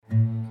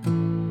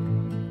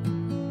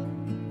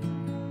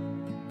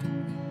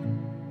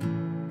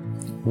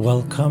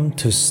Welcome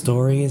to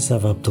Stories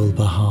of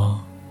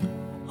Abdu'l-Baha,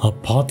 a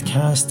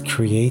podcast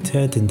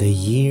created in the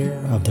year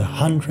of the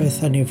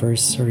 100th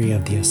anniversary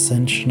of the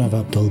Ascension of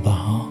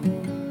Abdu'l-Baha.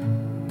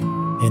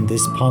 In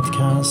this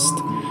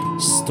podcast,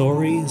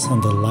 stories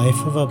on the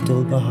life of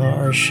Abdu'l-Baha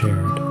are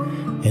shared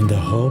in the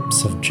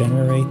hopes of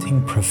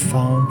generating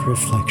profound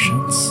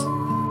reflections.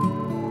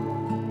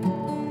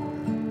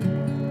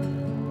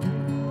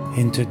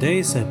 In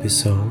today's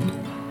episode,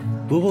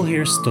 we will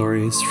hear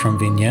stories from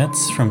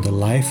vignettes from the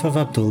life of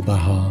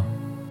Abdu'l-Baha.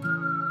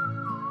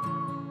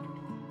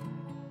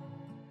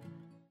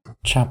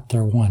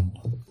 Chapter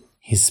 1: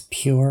 His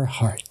Pure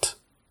Heart.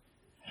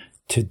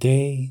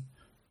 Today,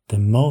 the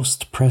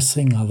most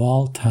pressing of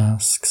all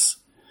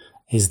tasks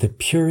is the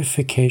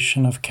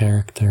purification of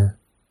character,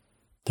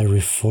 the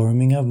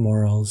reforming of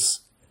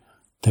morals,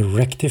 the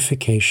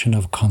rectification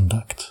of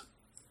conduct.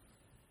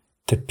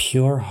 The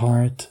pure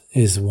heart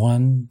is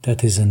one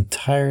that is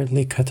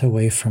entirely cut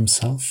away from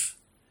self.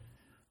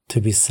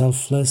 To be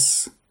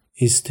selfless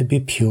is to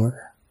be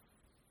pure.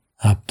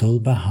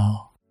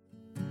 Abdu'l-Baha.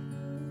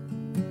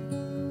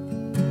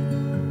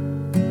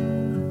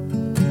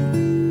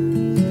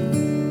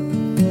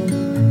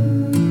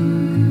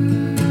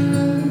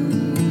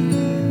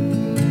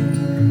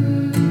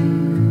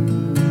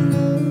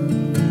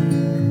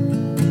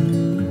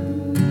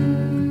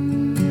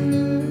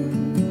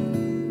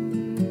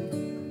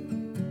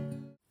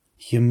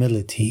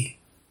 Humility.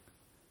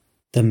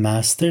 The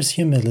Master's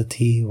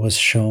humility was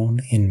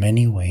shown in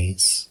many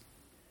ways.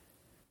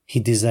 He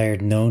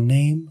desired no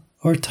name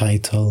or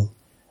title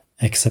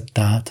except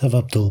that of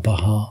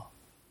Abdu'l-Baha,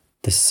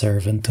 the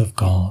servant of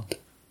God.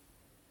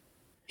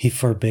 He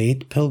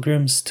forbade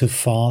pilgrims to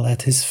fall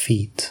at his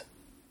feet.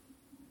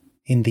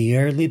 In the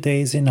early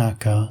days in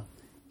Akka,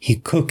 he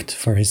cooked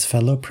for his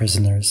fellow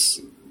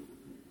prisoners,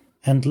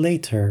 and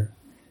later,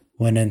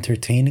 when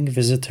entertaining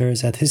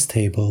visitors at his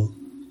table,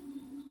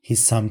 he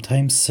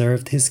sometimes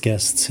served his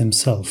guests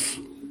himself,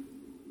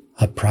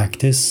 a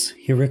practice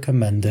he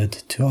recommended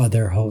to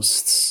other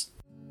hosts.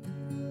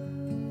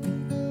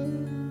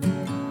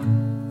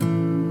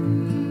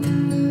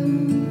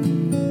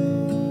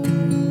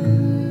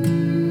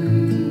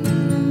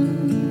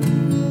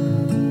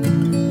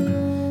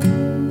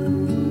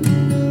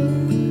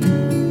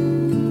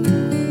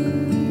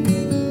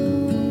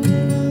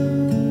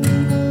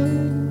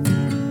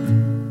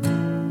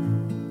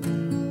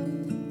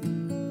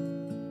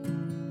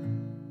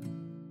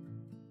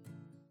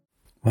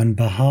 When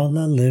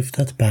Baha'u'llah lived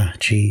at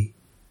Bahji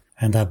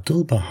and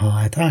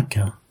Abdu'l-Baha at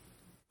Akka,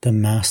 the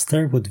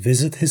Master would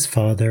visit his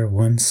father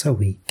once a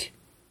week.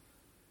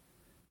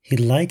 He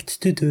liked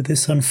to do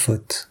this on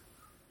foot,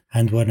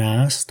 and when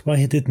asked why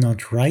he did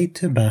not ride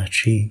to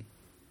Bahji,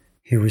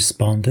 he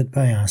responded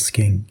by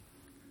asking,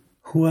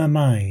 "Who am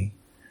I,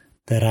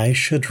 that I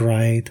should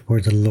ride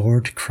where the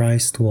Lord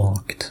Christ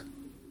walked?"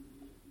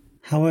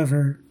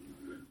 However,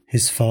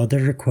 his father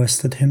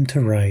requested him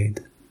to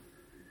ride,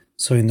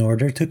 so in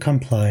order to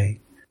comply,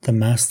 the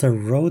Master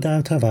rode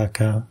out of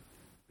Akka,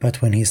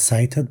 but when he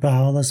sighted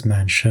Baha'u'llah's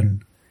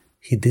mansion,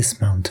 he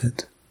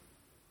dismounted.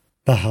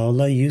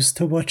 Baha'u'llah used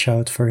to watch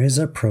out for his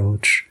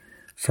approach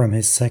from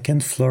his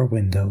second-floor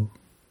window,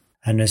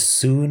 and as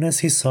soon as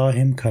he saw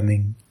him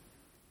coming,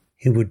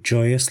 he would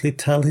joyously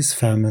tell his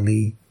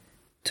family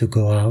to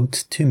go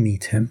out to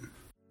meet him.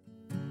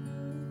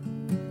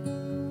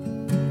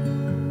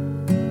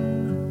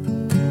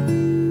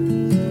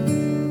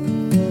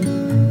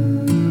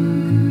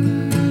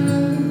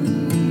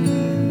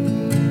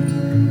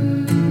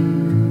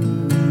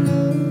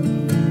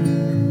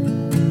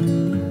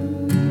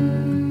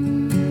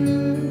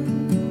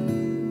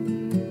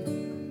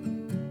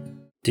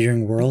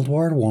 During World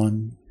War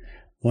I,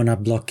 when a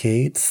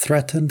blockade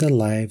threatened the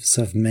lives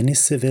of many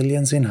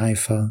civilians in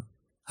Haifa,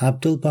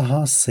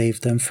 Abdu'l-Baha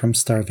saved them from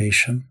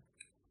starvation.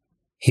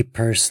 He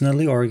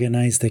personally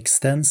organized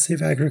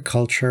extensive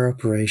agriculture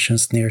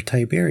operations near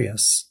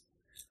Tiberias,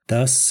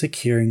 thus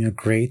securing a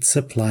great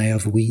supply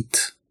of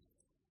wheat.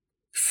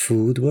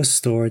 Food was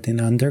stored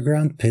in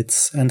underground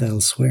pits and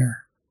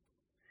elsewhere.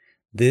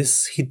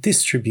 This he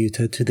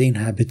distributed to the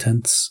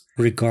inhabitants,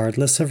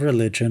 regardless of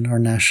religion or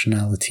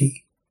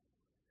nationality.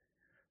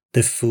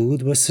 The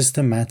food was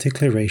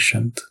systematically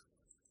rationed.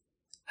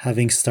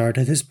 Having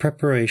started his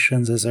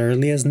preparations as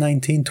early as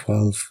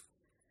 1912,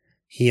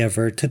 he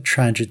averted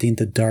tragedy in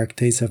the dark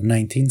days of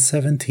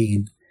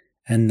 1917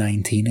 and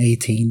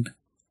 1918.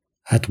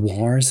 At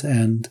war's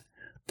end,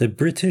 the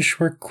British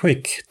were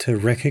quick to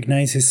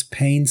recognize his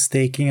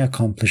painstaking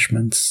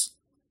accomplishments.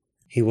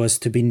 He was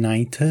to be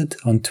knighted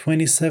on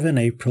 27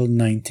 April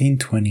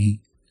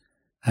 1920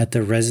 at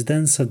the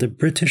residence of the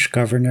British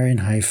governor in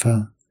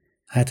Haifa,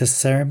 at a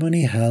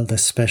ceremony held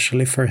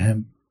especially for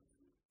him.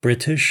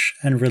 British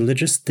and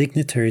religious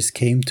dignitaries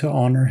came to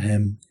honor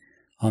him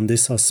on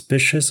this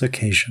auspicious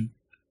occasion.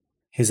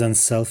 His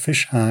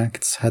unselfish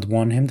acts had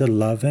won him the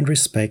love and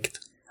respect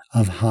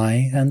of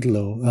high and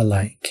low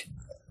alike.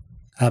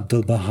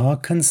 Abdu'l-Baha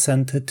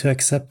consented to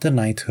accept the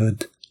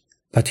knighthood,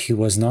 but he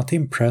was not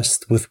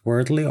impressed with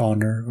worldly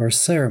honor or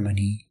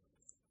ceremony.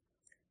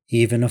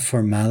 Even a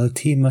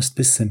formality must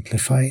be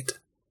simplified.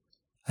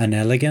 An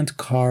elegant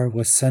car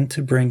was sent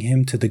to bring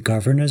him to the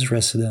governor's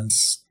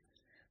residence,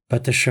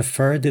 but the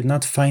chauffeur did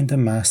not find the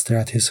master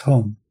at his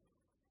home.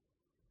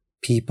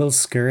 People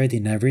scurried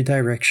in every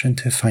direction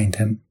to find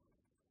him.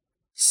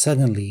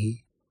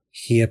 Suddenly,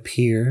 he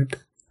appeared,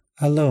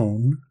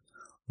 alone,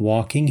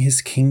 walking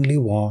his kingly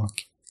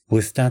walk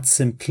with that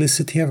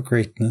simplicity of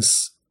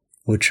greatness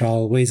which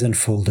always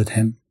enfolded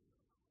him.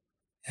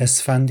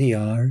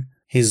 Esfandiar,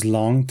 his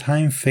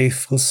long-time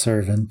faithful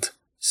servant,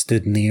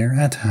 stood near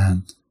at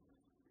hand.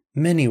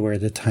 Many were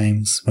the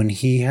times when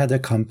he had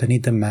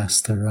accompanied the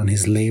master on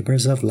his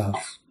labors of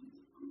love.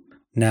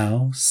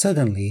 Now,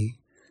 suddenly,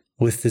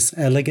 with this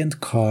elegant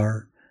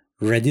car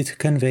ready to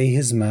convey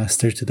his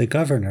master to the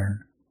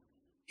governor,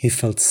 he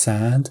felt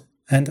sad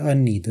and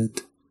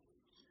unneeded.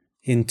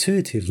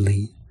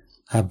 Intuitively,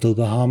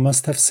 Abdu'l-Baha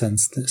must have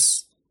sensed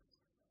this.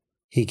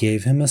 He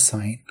gave him a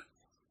sign.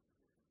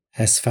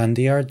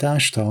 Esfandiar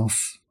dashed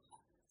off.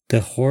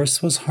 The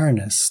horse was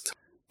harnessed,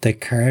 the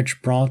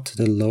carriage brought to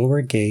the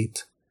lower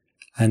gate,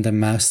 and the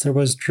master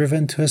was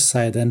driven to a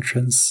side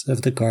entrance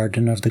of the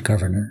garden of the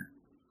governor.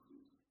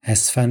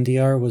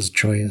 Esfandiar was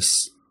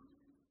joyous.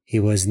 He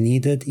was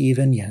needed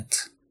even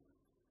yet.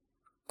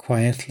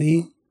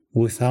 Quietly,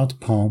 without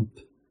pomp,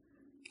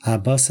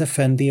 Abbas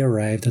Effendi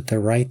arrived at the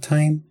right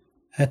time,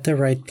 at the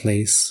right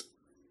place,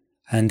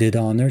 and did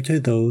honor to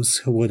those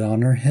who would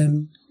honor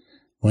him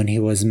when he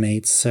was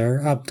made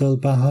Sir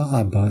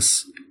Abdu'l-Baha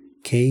Abbas,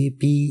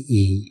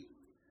 KBE,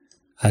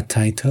 a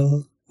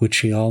title which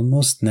he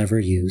almost never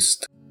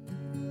used.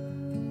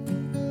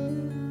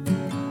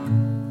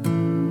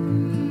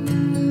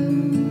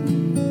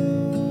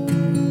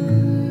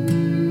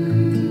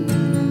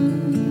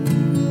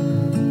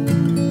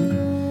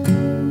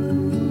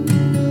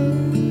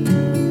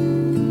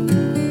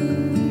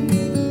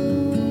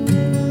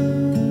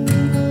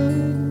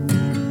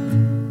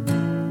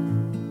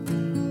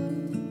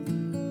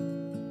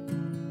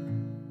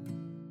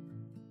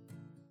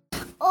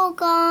 Oh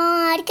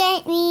God,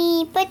 guide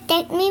me,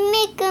 protect me,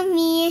 make of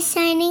me a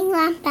shining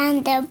lamp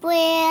and a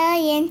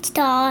brilliant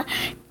star.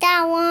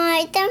 Thou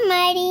art the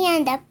mighty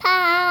and the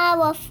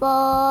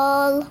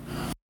powerful.